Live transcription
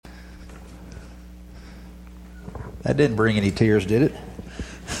That didn't bring any tears, did it?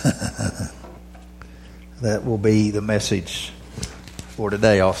 That will be the message for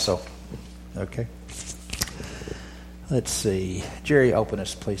today also. Okay. Let's see. Jerry, open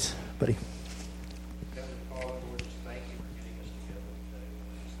us, please, buddy.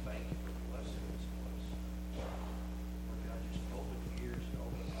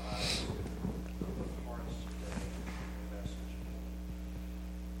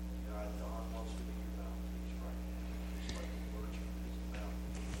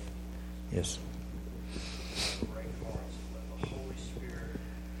 Yes.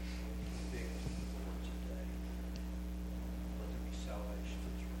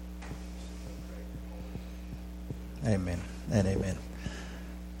 Amen and amen.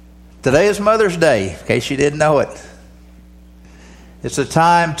 Today is Mother's Day, in case you didn't know it. It's a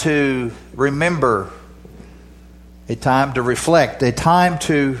time to remember, a time to reflect, a time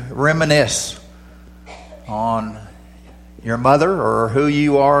to reminisce on your mother or who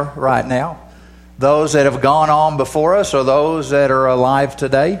you are right now, those that have gone on before us or those that are alive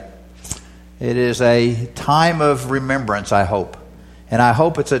today. It is a time of remembrance, I hope. And I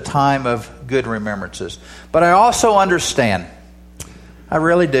hope it's a time of good remembrances. But I also understand, I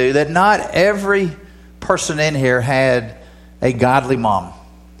really do, that not every person in here had a godly mom.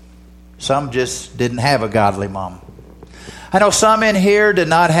 Some just didn't have a godly mom. I know some in here did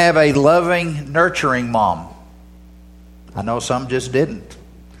not have a loving, nurturing mom. I know some just didn't.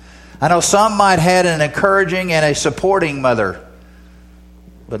 I know some might have had an encouraging and a supporting mother,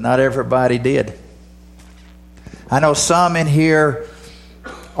 but not everybody did. I know some in here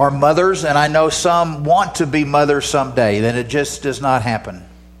are mothers, and I know some want to be mothers someday, then it just does not happen.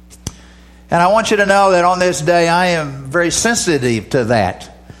 And I want you to know that on this day, I am very sensitive to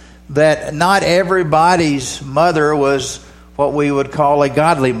that not everybody's mother was what we would call a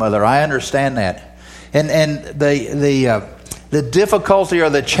godly mother. I understand that. And the difficulty or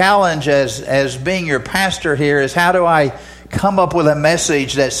the challenge as being your pastor here is, how do I come up with a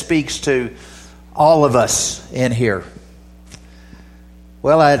message that speaks to all of us in here?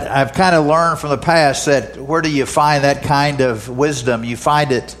 Well, I've kind of learned from the past that where do you find that kind of wisdom? You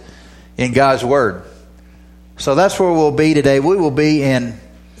find it in God's Word. So that's where we'll be today. We will be in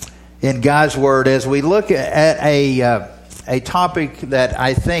God's Word as we look at a topic that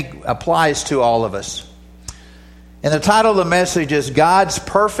I think applies to all of us. And the title of the message is God's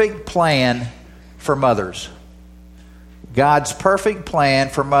Perfect Plan for Mothers. God's perfect plan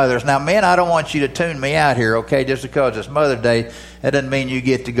for mothers. Now, men, I don't want you to tune me out here, okay? Just because it's Mother's Day, that doesn't mean you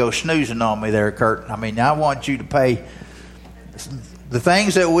get to go snoozing on me there, Kurt. I mean, I want you to pay. The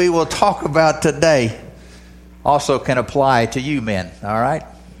things that we will talk about today also can apply to you men, all right?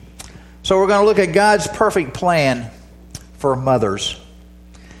 So we're going to look at God's perfect plan for mothers.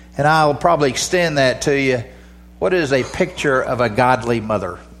 And I'll probably extend that to you. What is a picture of a godly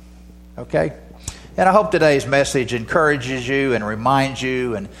mother? Okay? And I hope today's message encourages you and reminds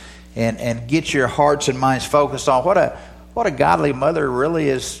you and gets your hearts and minds focused on what a godly mother really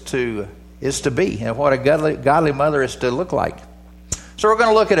is to be, and what a godly mother is to look like. So we're going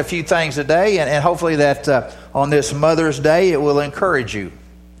to look at a few things today, and hopefully that on this Mother's Day it will encourage you.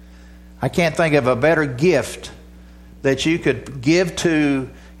 I can't think of a better gift that you could give to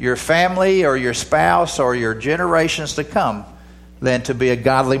your family or your spouse or your generations to come than to be a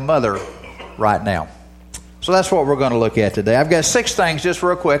godly mother right now. So that's what we're going to look at today. I've got 6 things just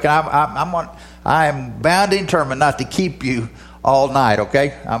real quick. And I am bound and determined not to keep you all night,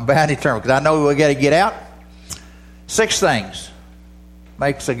 okay? I'm bound and determined because I know we got to get out. 6 things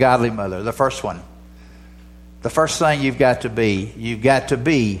makes a godly mother. The first one. The first thing you've got to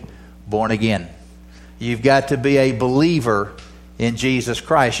be born again. You've got to be a believer in Jesus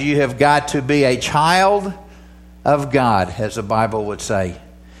Christ. You have got to be a child of God, as the Bible would say.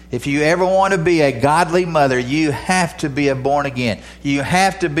 If you ever want to be a godly mother, you have to be a born again. You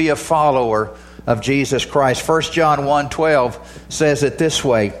have to be a follower of Jesus Christ. 1 John 1:12 says it this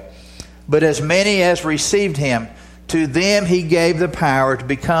way, "But as many as received him, to them he gave the power to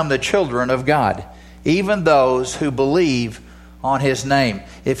become the children of God, even those who believe on his name."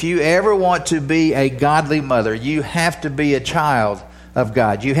 If you ever want to be a godly mother, you have to be a child of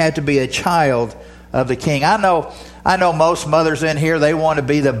God. You have to be a child of the King. I know most mothers in here, they want to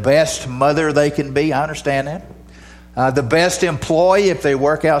be the best mother they can be. I understand that. The best employee if they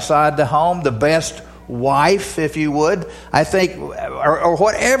work outside the home, the best wife, if you would. I think, or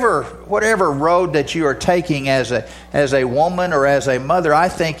whatever road that you are taking as a woman or as a mother, I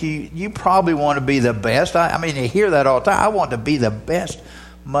think you probably want to be the best. I mean, you hear that all the time. I want to be the best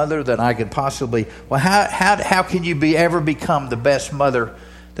mother that I could possibly. Well, how can you ever become the best mother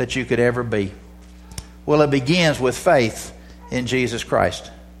that you could ever be? Well, it begins with faith in Jesus Christ.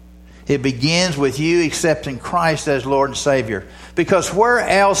 It begins with you accepting Christ as Lord and Savior. Because where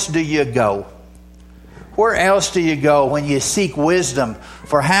else do you go? Where else do you go when you seek wisdom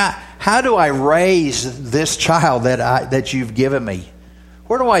for how do I raise this child that you've given me?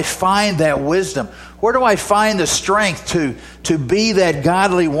 Where do I find that wisdom? Where do I find the strength to be that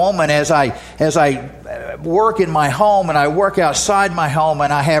godly woman as I work in my home and I work outside my home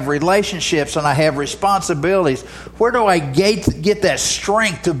and I have relationships and I have responsibilities? Where do I get that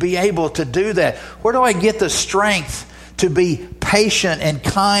strength to be able to do that? Where do I get the strength to be patient and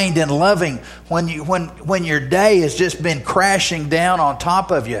kind and loving when your day has just been crashing down on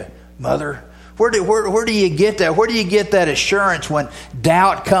top of you, mother? Where do you get that? Where do you get that assurance when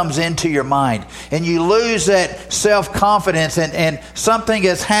doubt comes into your mind and you lose that self-confidence and something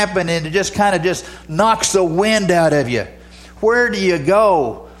has happened and it just kind of just knocks the wind out of you? Where do you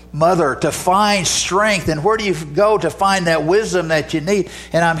go, mother, to find strength? And where do you go to find that wisdom that you need?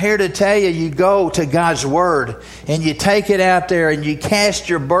 And I'm here to tell you, you go to God's Word and you take it out there and you cast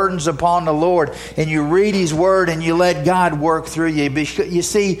your burdens upon the Lord and you read His Word and you let God work through you. You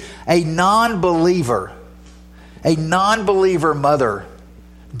see, a non-believer mother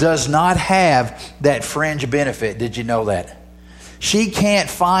does not have that fringe benefit. Did you know that? She can't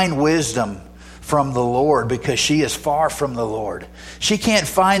find wisdom from the Lord because she is far from the Lord. She can't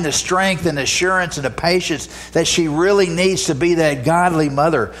find the strength and assurance and the patience that she really needs to be that godly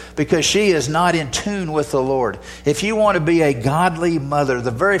mother because she is not in tune with the Lord. If you want to be a godly mother,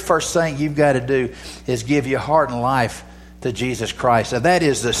 the very first thing you've got to do is give your heart and life to Jesus Christ. Now, that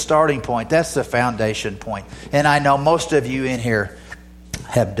is the starting point. That's the foundation point. And I know most of you in here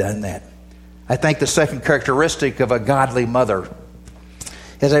have done that. I think the second characteristic of a godly mother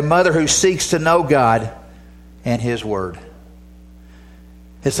is a mother who seeks to know God and His Word.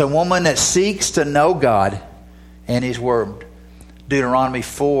 It's a woman that seeks to know God and His Word. Deuteronomy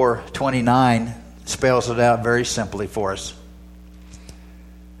 4:29 spells it out very simply for us.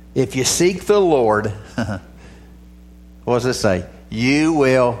 If you seek the Lord, what does it say? You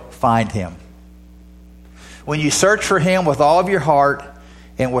will find Him. When you search for Him with all of your heart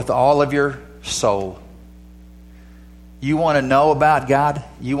and with all of your soul. You want to know about God?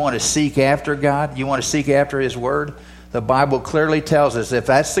 You want to seek after God? You want to seek after His Word? The Bible clearly tells us if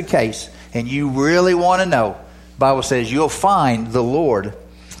that's the case and you really want to know, the Bible says you'll find the Lord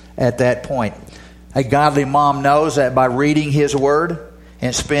at that point. A godly mom knows that by reading His Word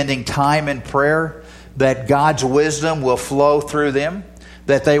and spending time in prayer, that God's wisdom will flow through them,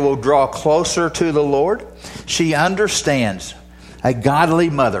 that they will draw closer to the Lord. She understands. A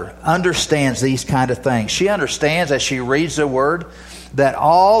godly mother understands these kind of things. She understands as she reads the Word that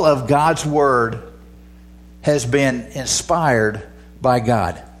all of God's Word has been inspired by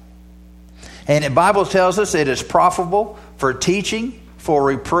God. And the Bible tells us it is profitable for teaching, for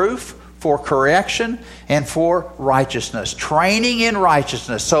reproof, for correction, and for righteousness. Training in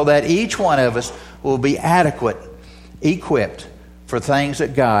righteousness so that each one of us will be adequate, equipped for things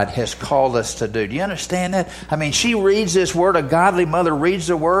that God has called us to do. Do you understand that? I mean, she reads this Word, a godly mother reads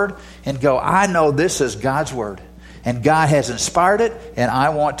the Word and go, I know this is God's Word. And God has inspired it, and I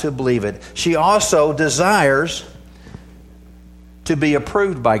want to believe it. She also desires to be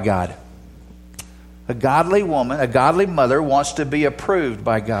approved by God. A godly woman, a godly mother wants to be approved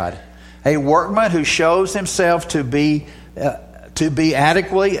by God. A workman who shows himself to be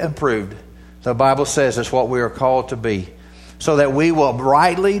adequately approved. The Bible says that's what we are called to be, so that we will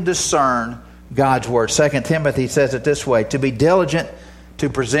rightly discern God's Word. 2 Timothy says it this way, to be diligent to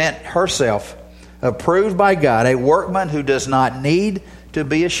present herself approved by God, a workman who does not need to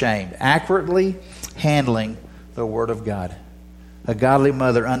be ashamed, accurately handling the Word of God. A godly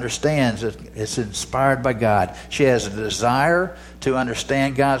mother understands that it's inspired by God. She has a desire to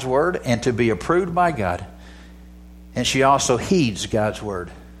understand God's Word and to be approved by God. And she also heeds God's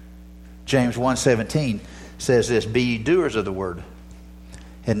Word. James 1:17 says this, be ye doers of the Word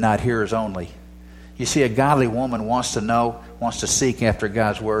and not hearers only. You see, a godly woman wants to know, wants to seek after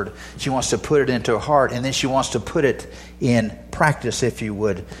God's Word. She wants to put it into her heart, and then she wants to put it in practice, if you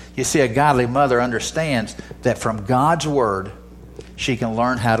would. You see, a godly mother understands that from God's Word, she can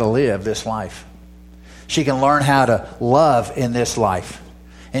learn how to live this life. She can learn how to love in this life.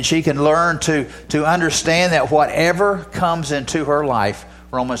 And she can learn to understand that whatever comes into her life,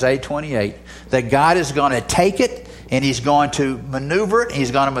 Romans 8:28, that God is going to take it and He's going to maneuver it, and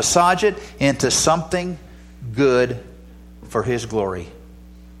He's going to massage it into something good for His glory.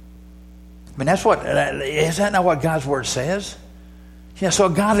 I mean, is that not what God's Word says? Yeah, so a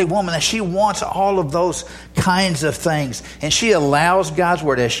godly woman, that she wants all of those kinds of things, and she allows God's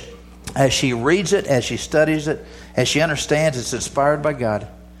Word, as she reads it, as she studies it, as she understands it's inspired by God,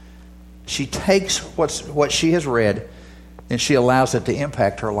 she takes what she has read and she allows it to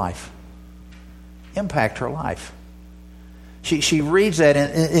impact her life. Impact her life. She reads that,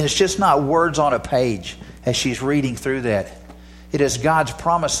 and it's just not words on a page as she's reading through that. It is God's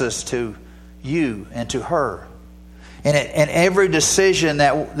promises to you and to her. And every decision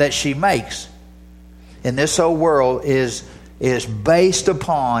that she makes in this whole world is based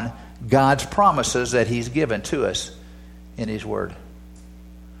upon God's promises that He's given to us in His Word.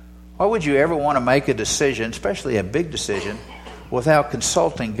 Why would you ever want to make a decision, especially a big decision, without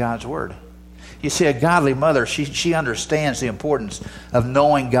consulting God's Word? You see, a godly mother, she understands the importance of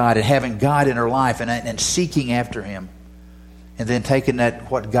knowing God and having God in her life and seeking after Him. And then taking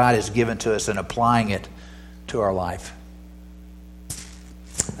what God has given to us and applying it to our life.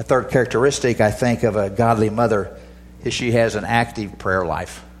 A third characteristic, I think, of a godly mother is she has an active prayer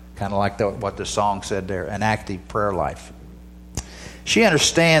life. Kind of like what the song said there, an active prayer life. She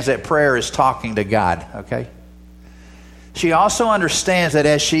understands that prayer is talking to God, okay? She also understands that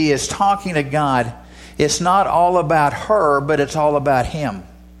as she is talking to God, it's not all about her, but it's all about Him.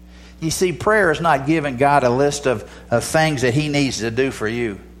 You see, prayer is not giving God a list of things that He needs to do for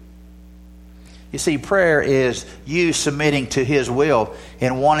you. You see, prayer is you submitting to His will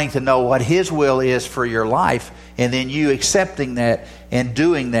and wanting to know what His will is for your life, and then you accepting that and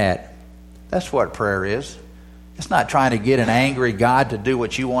doing that. That's what prayer is. It's not trying to get an angry God to do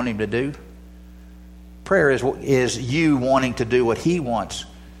what you want Him to do. Prayer is you wanting to do what He wants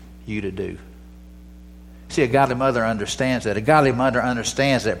you to do. See, a godly mother understands that. A godly mother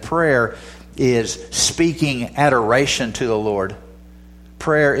understands that prayer is speaking adoration to the Lord.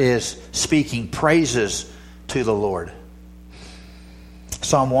 Prayer is speaking praises to the Lord.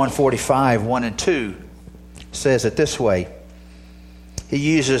 Psalm 145, 1 and 2 says it this way. He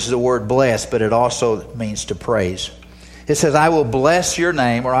uses the word bless, but it also means to praise. It says, I will bless your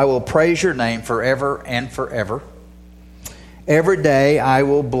name, or I will praise your name forever and forever. Every day I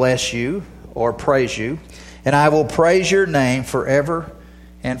will bless you or praise you, and I will praise your name forever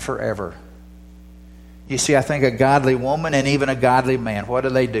and forever. You see, I think a godly woman and even a godly man, what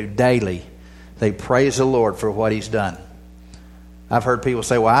do? Daily, they praise the Lord for what He's done. I've heard people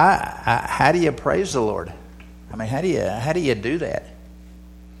say, well, how do you praise the Lord? I mean, how do you do that?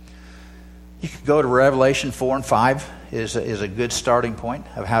 You could go to Revelation 4 and 5 is a good starting point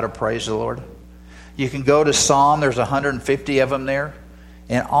of how to praise the Lord. You can go to Psalm, there's 150 of them there,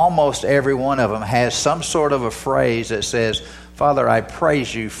 and almost every one of them has some sort of a phrase that says, Father, I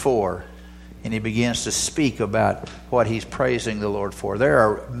praise you for, and he begins to speak about what he's praising the Lord for. There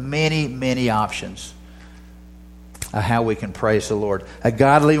are many, many options of how we can praise the Lord. A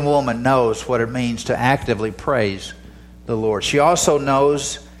godly woman knows what it means to actively praise the Lord. She also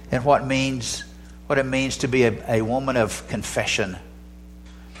knows what it means to be a woman of confession.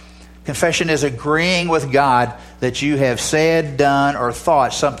 Confession is agreeing with God that you have said, done, or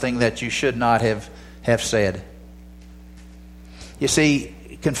thought something that you should not have said. You see,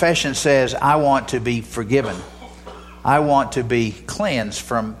 confession says, I want to be forgiven. I want to be cleansed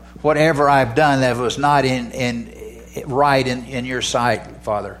from whatever I've done that was not right in your sight,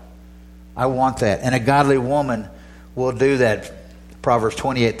 Father. I want that. And a godly woman will do that. Proverbs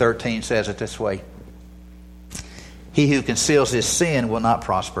 28:13 says it this way. He who conceals his sin will not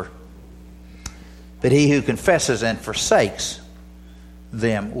prosper, but he who confesses and forsakes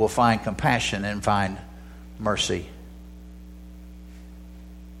them will find compassion and find mercy.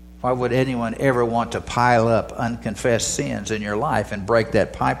 Why would anyone ever want to pile up unconfessed sins in your life and break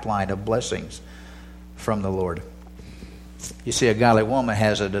that pipeline of blessings from the Lord? You see, a godly woman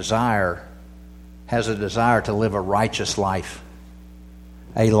has a desire to live a righteous life,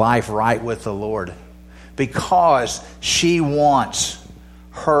 a life right with the Lord, because she wants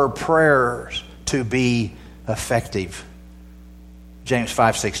her prayers to be effective. James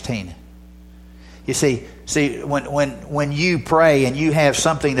 5:16. You see, when you pray and you have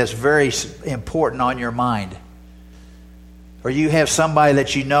something that's very important on your mind, or you have somebody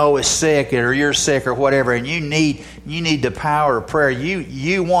that you know is sick, or you're sick, or whatever, and you need the power of prayer.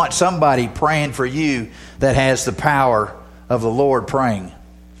 You want somebody praying for you that has the power of the Lord praying.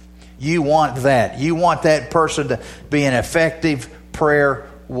 You want that. You want that person to be an effective prayer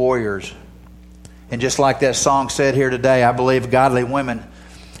warriors. And just like that song said here today, I believe godly women,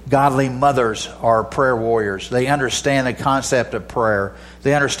 godly mothers are prayer warriors. They understand the concept of prayer.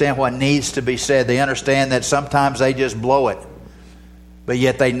 They understand what needs to be said. They understand that sometimes they just blow it. But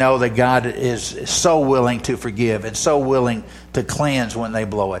yet they know that God is so willing to forgive and so willing to cleanse when they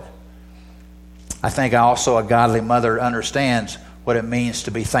blow it. I think also a godly mother understands what it means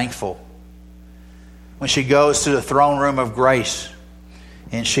to be thankful. When she goes to the throne room of grace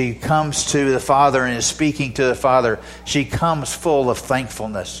and she comes to the Father and is speaking to the Father, she comes full of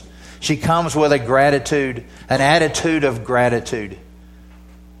thankfulness. She comes with an attitude of gratitude.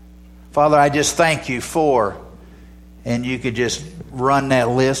 Father, I just thank you for, and you could just run that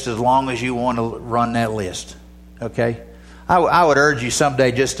list as long as you want to run that list. Okay? I would urge you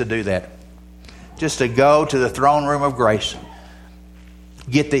someday just to do that. Just to go to the throne room of grace,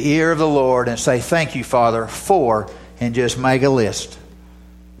 get the ear of the Lord and say, thank you, Father, for, and just make a list.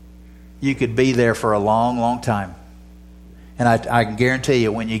 You could be there for a long, long time. And I can guarantee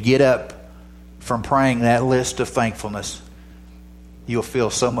you, when you get up from praying that list of thankfulness, you'll feel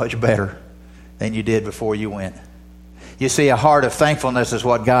so much better than you did before you went. You see, a heart of thankfulness is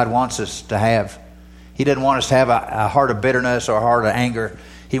what God wants us to have. He doesn't want us to have a heart of bitterness or a heart of anger.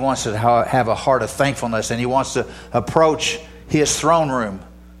 He wants us to have a heart of thankfulness, and He wants to approach His throne room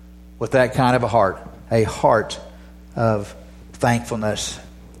with that kind of a heart of thankfulness.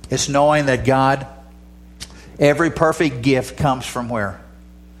 It's knowing that God, every perfect gift comes from where?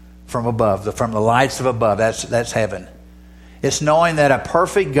 From above, from the lights of above. That's heaven. It's knowing that a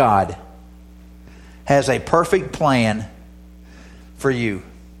perfect God has a perfect plan for you.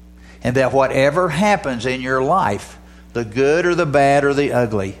 And that whatever happens in your life, the good or the bad or the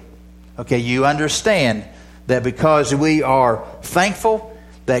ugly, okay, you understand that because we are thankful,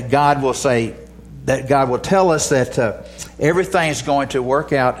 that God will say, that God will tell us that everything's going to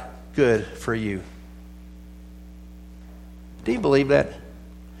work out good for you. Do you believe that?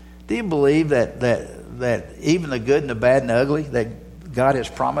 Do you believe that even the good and the bad and the ugly, that God has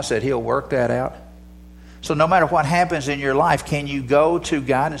promised that He'll work that out? So no matter what happens in your life, can you go to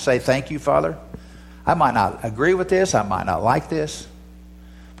God and say, thank you, Father? I might not agree with this. I might not like this.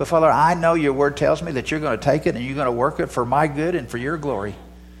 But Father, I know your word tells me that you're going to take it and you're going to work it for my good and for your glory.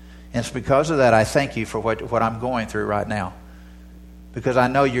 And it's because of that I thank you for what I'm going through right now. Because I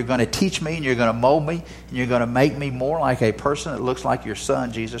know you're going to teach me and you're going to mold me and you're going to make me more like a person that looks like your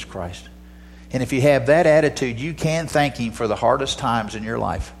Son, Jesus Christ. And if you have that attitude, you can thank Him for the hardest times in your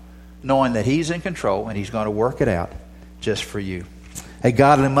life, knowing that He's in control and He's going to work it out just for you. A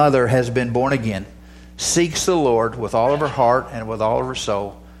godly mother has been born again, seeks the Lord with all of her heart and with all of her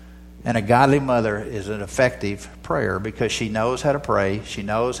soul. And a godly mother is an effective prayer because she knows how to pray, she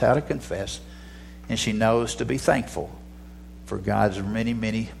knows how to confess, and she knows to be thankful for God's many,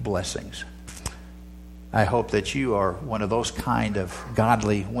 many blessings. I hope that you are one of those kind of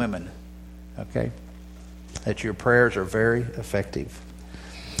godly women, okay? That your prayers are very effective.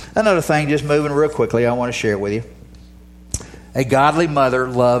 Another thing, just moving real quickly, I want to share with you. A godly mother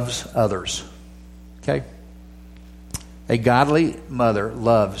loves others. Okay? A godly mother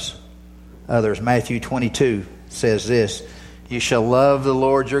loves others. Matthew 22 says this, you shall love the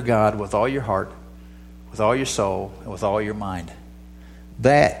Lord your God with all your heart, with all your soul, and with all your mind.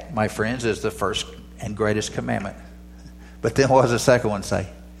 That, my friends, is the first and greatest commandment. But then what does the second one say?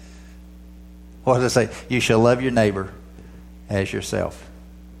 What does it say? You shall love your neighbor as yourself.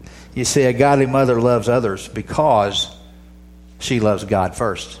 You see, a godly mother loves others because she loves God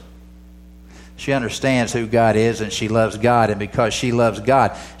first. She understands who God is and she loves God. And because she loves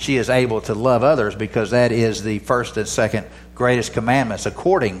God, she is able to love others because that is the first and second greatest commandments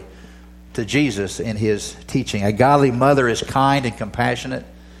according to Jesus in His teaching. A godly mother is kind and compassionate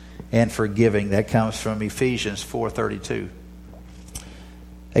and forgiving. That comes from Ephesians 4:32.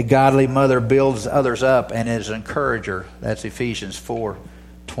 A godly mother builds others up and is an encourager. That's Ephesians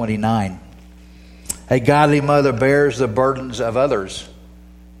 4:29. A godly mother bears the burdens of others.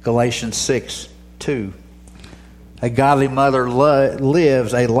 Galatians 6:2. A godly mother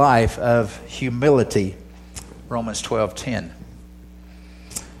lives a life of humility. Romans 12:10.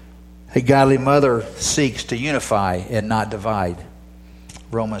 A godly mother seeks to unify and not divide.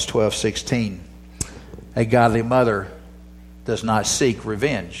 Romans 12:16. A godly mother does not seek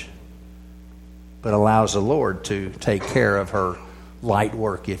revenge, but allows the Lord to take care of her light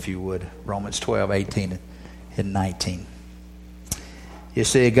work, if you would. Romans 12:18 and 19. You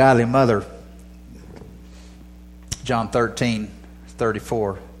see, a godly mother, John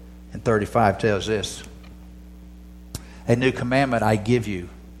 13:34 and 35 tells this. A new commandment I give you,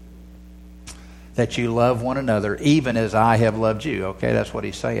 that you love one another, even as I have loved you. Okay, that's what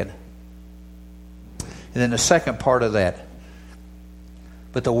he's saying. And then the second part of that,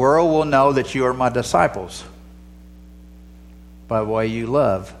 but the world will know that you are my disciples by the way you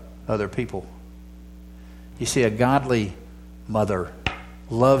love other people. You see, a godly mother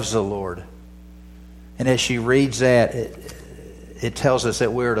loves the Lord. And as she reads that, it tells us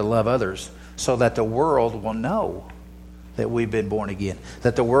that we're to love others so that the world will know that we've been born again,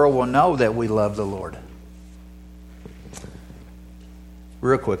 that the world will know that we love the Lord.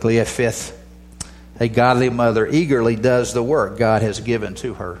 Real quickly, a fifth, a godly mother eagerly does the work God has given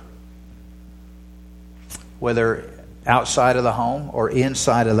to her. Whether outside of the home or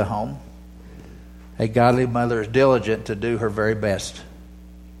inside of the home, a godly mother is diligent to do her very best.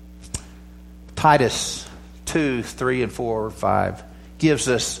 Titus 2, 3, and 4, 5 gives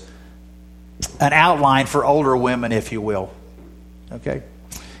us an outline for older women, if you will. Okay?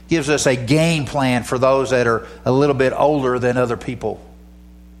 Gives us a game plan for those that are a little bit older than other people.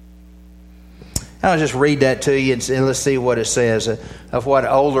 I'll just read that to you and let's see what it says of what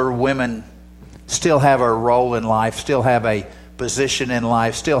older women still have a role in life, still have a position in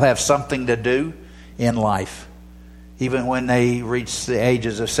life, still have something to do in life. Even when they reach the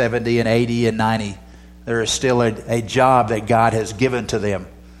ages of 70 and 80 and 90, there is still a job that God has given to them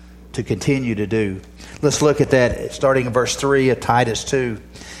to continue to do. Let's look at that starting in verse 3 of Titus 2.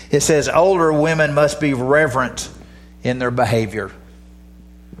 It says, older women must be reverent in their behavior.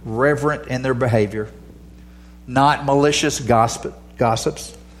 Reverent in their behavior. Not malicious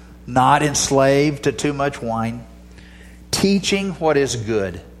gossips. Not enslaved to too much wine. Teaching what is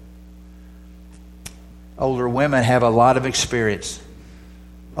good. Older women have a lot of experience.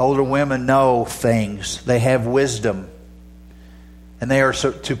 Older women know things. They have wisdom. And they are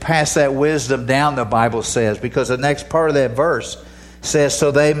to pass that wisdom down, the Bible says, because the next part of that verse says,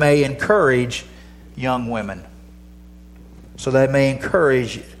 so they may encourage young women. So they may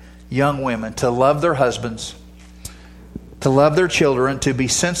encourage young women to love their husbands, to love their children, to be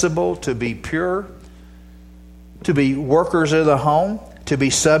sensible, to be pure, to be workers of the home, to be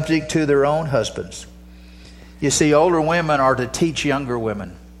subject to their own husbands. You see, older women are to teach younger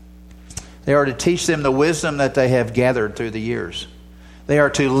women. They are to teach them the wisdom that they have gathered through the years. They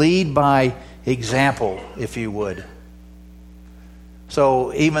are to lead by example, if you would.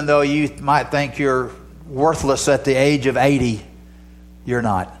 So even though you might think you're worthless at the age of 80, you're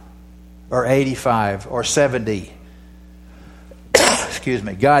not. Or 85 or 70. Excuse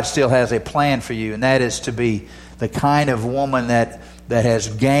me. God still has a plan for you, and that is to be the kind of woman that has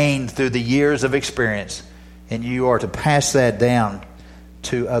gained through the years of experience, and you are to pass that down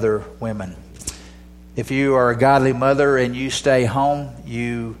to other women. If you are a godly mother and you stay home,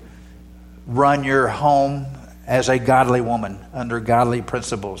 you run your home as a godly woman under godly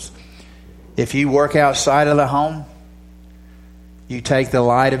principles. If you work outside of the home, you take the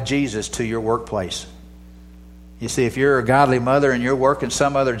light of Jesus to your workplace. You see, if you're a godly mother and you're working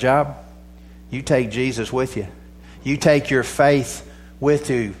some other job, you take Jesus with you. You take your faith with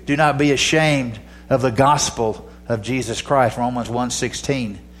you. Do not be ashamed of the gospel of Jesus Christ, Romans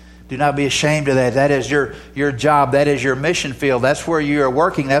 1:16. Do not be ashamed of that. That is your job. That is your mission field. That's where you are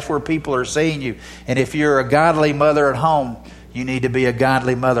working. That's where people are seeing you. And if you're a godly mother at home, you need to be a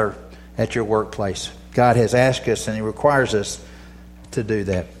godly mother at your workplace. God has asked us and He requires us to do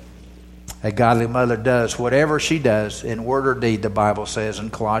that. A godly mother does whatever she does in word or deed, the Bible says in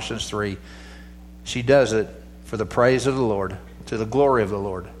Colossians 3. She does it for the praise of the Lord, to the glory of the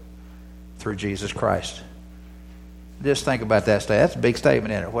Lord, through Jesus Christ. Just think about that statement. That's a big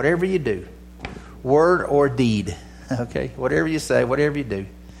statement in it. Whatever you do, word or deed, okay? Whatever you say, whatever you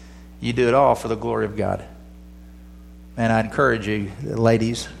do it all for the glory of God. And I encourage you,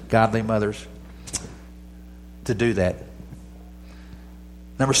 ladies, godly mothers, to do that.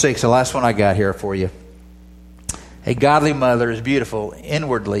 Number 6, the last one I got here for you. A godly mother is beautiful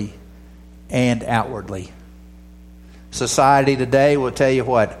inwardly and outwardly. Society today will tell you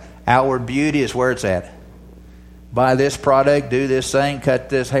what? Outward beauty is where it's at. Buy this product, do this thing, cut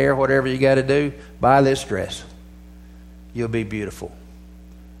this hair, whatever you got to do. Buy this dress. You'll be beautiful.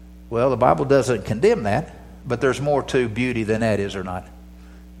 Well, the Bible doesn't condemn that, but there's more to beauty than that, is there not?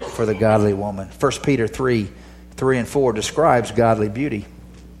 For the godly woman. 1 Peter 3 and 4 describes godly beauty.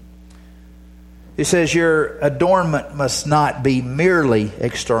 It says your adornment must not be merely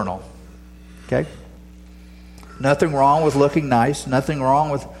external. Okay? Nothing wrong with looking nice. Nothing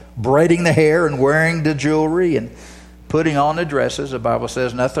wrong with braiding the hair and wearing the jewelry and putting on the dresses. The Bible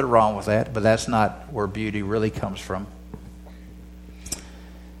says nothing wrong with that, but that's not where beauty really comes from.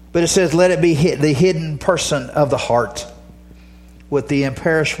 But it says, let it be the hidden person of the heart with the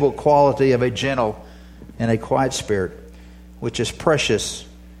imperishable quality of a gentle and a quiet spirit, which is precious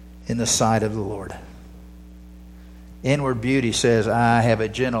in the sight of the Lord. Inward beauty says, I have a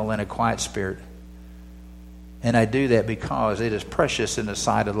gentle and a quiet spirit. And I do that because it is precious in the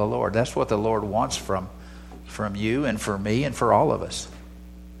sight of the Lord. That's what the Lord wants from you and for me and for all of us.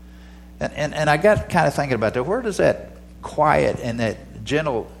 And I got kind of thinking about that. Where does that quiet and that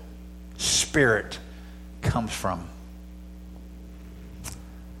gentle spirit comes from?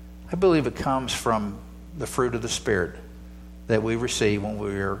 I believe it comes from the fruit of the Spirit that we receive when we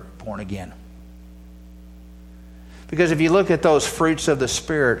are born again. Because if you look at those fruits of the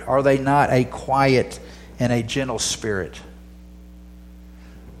Spirit, are they not a quiet and a gentle spirit?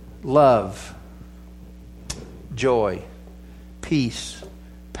 Love, joy, peace,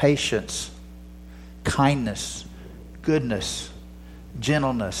 patience, kindness, goodness,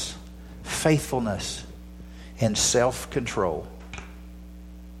 gentleness, faithfulness, and self-control.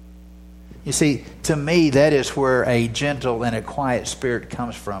 You see, to me, that is where a gentle and a quiet spirit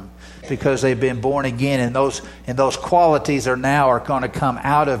comes from, because they've been born again, and those qualities are going to come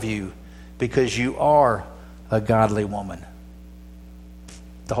out of you because you are a godly woman.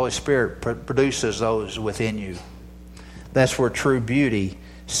 The Holy Spirit produces those within you. That's where true beauty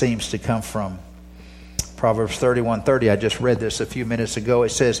seems to come from. Proverbs 31:30. I just read this a few minutes ago. It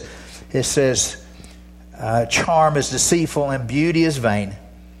says, charm is deceitful and beauty is vain,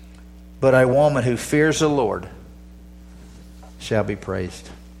 but a woman who fears the Lord shall be praised.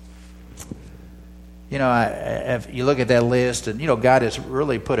 You know, if you look at that list, and God has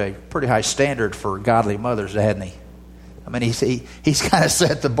really put a pretty high standard for godly mothers, hasn't He? I mean, he's kind of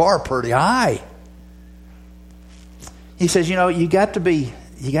set the bar pretty high. He says, you got to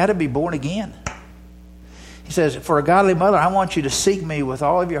be born again. He says, for a godly mother, I want you to seek me with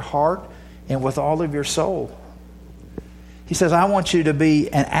all of your heart and with all of your soul. He says, I want you to be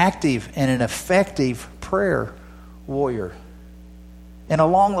an active and an effective prayer warrior. And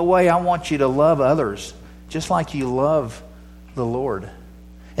along the way, I want you to love others just like you love the Lord.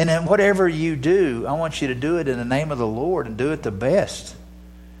 And then whatever you do, I want you to do it in the name of the Lord and do it the best.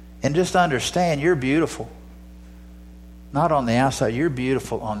 And just understand, you're beautiful. Not on the outside, you're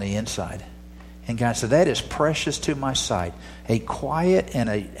beautiful on the inside. And God said, that is precious to my sight. A quiet and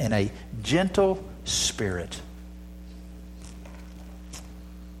a gentle spirit.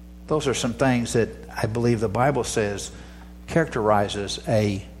 Those are some things that I believe the Bible says characterizes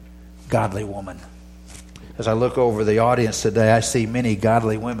a godly woman. As I look over the audience today, I see many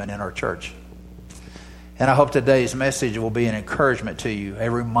godly women in our church. And I hope today's message will be an encouragement to you,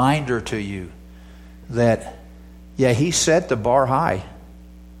 a reminder to you that, yeah, He set the bar high.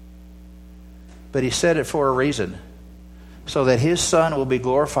 But He set it for a reason, so that His Son will be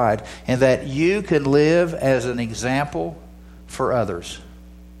glorified and that you can live as an example for others.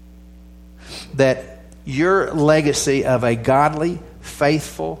 That your legacy of a godly,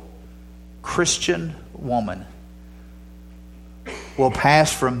 faithful, Christian woman will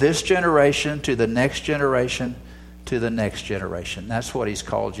pass from this generation to the next generation to the next generation. That's what He's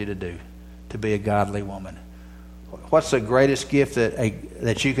called you to do, to be a godly woman. What's the greatest gift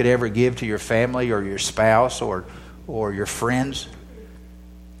that you could ever give to your family or your spouse or your friends?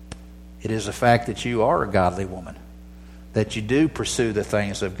 It is the fact that you are a godly woman, that you do pursue the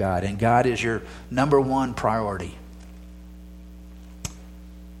things of God, and God is your number one priority.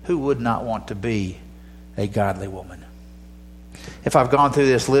 Who would not want to be a godly woman? If I've gone through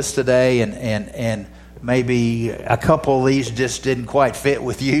this list today and maybe a couple of these just didn't quite fit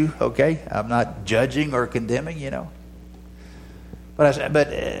with you, okay? I'm not judging or condemning, But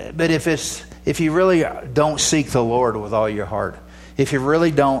if you really don't seek the Lord with all your heart, if you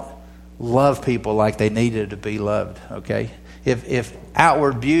really don't love people like they needed to be loved, okay? If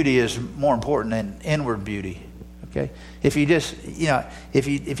outward beauty is more important than inward beauty, okay? If you just, if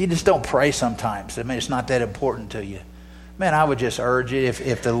you just don't pray sometimes, I mean, it's not that important to you. Man, I would just urge you,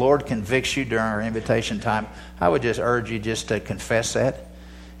 if the Lord convicts you during our invitation time, I would just urge you just to confess that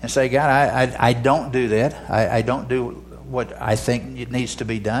and say, God, I don't do that. I don't do what I think it needs to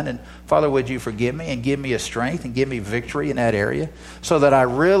be done. And Father, would you forgive me and give me a strength and give me victory in that area so that I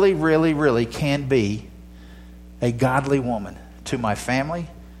really, really, really can be a godly woman to my family,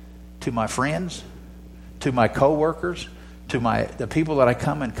 to my friends, to my coworkers, to the people that I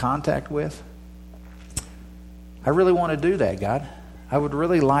come in contact with. I really want to do that, God. I would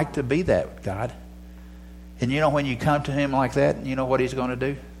really like to be that, God. And when you come to Him like that, you know what He's going to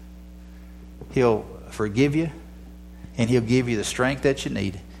do? He'll forgive you, and He'll give you the strength that you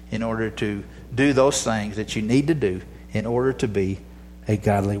need in order to do those things that you need to do in order to be a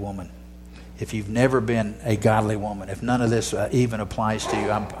godly woman. If you've never been a godly woman, if none of this even applies to you,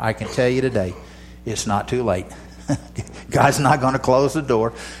 I can tell you today, it's not too late. God's not going to close the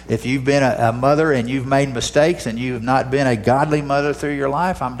door. If you've been a mother and you've made mistakes and you've not been a godly mother through your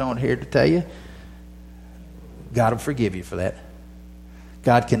life, I'm not here to tell you, God will forgive you for that.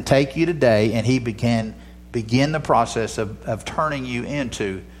 God can take you today and He begin the process of turning you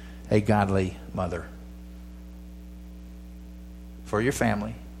into a godly mother. For your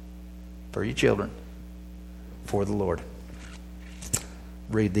family, for your children, for the Lord.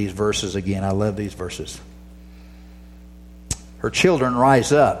 read these verses again. I love these verses. Her children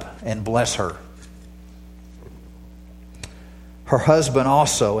rise up and bless her. Her husband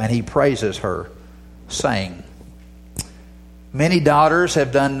also, and he praises her, saying, many daughters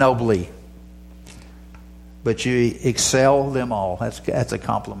have done nobly, but you excel them all. That's a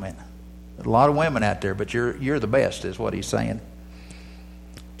compliment. A lot of women out there, but you're the best, is what he's saying.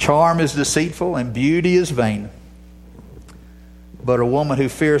 Charm is deceitful and beauty is vain, but a woman who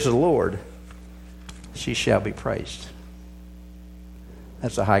fears the Lord, she shall be praised.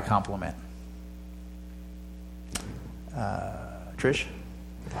 That's a high compliment. Trish,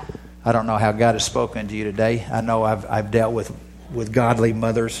 I don't know how God has spoken to you today. I know I've dealt with godly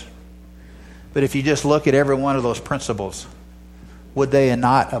mothers. But if you just look at every one of those principles, would they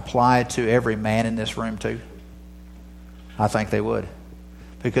not apply to every man in this room too? I think they would.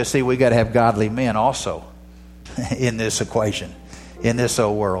 Because, see, we got to have godly men also in this equation, in this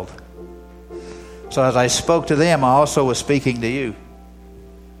old world. So as I spoke to them, I also was speaking to you.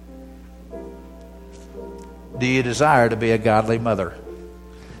 Do you desire to be a godly mother?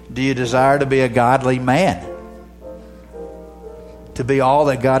 Do you desire to be a godly man? To be all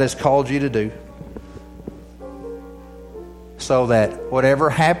that God has called you to do? So that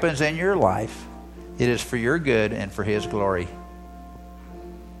whatever happens in your life, it is for your good and for His glory.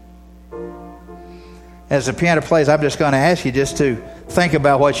 As the piano plays, I'm just going to ask you just to think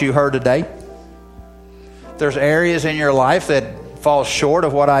about what you heard today. There's areas in your life that fall short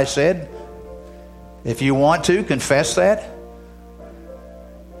of what I said. If you want to, confess that.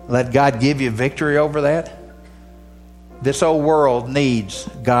 Let God give you victory over that. This old world needs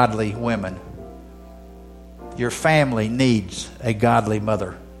godly women. Your family needs a godly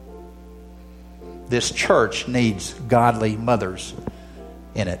mother. This church needs godly mothers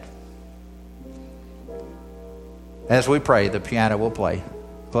in it. As we pray, the piano will play.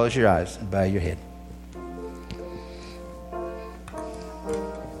 Close your eyes and bow your head.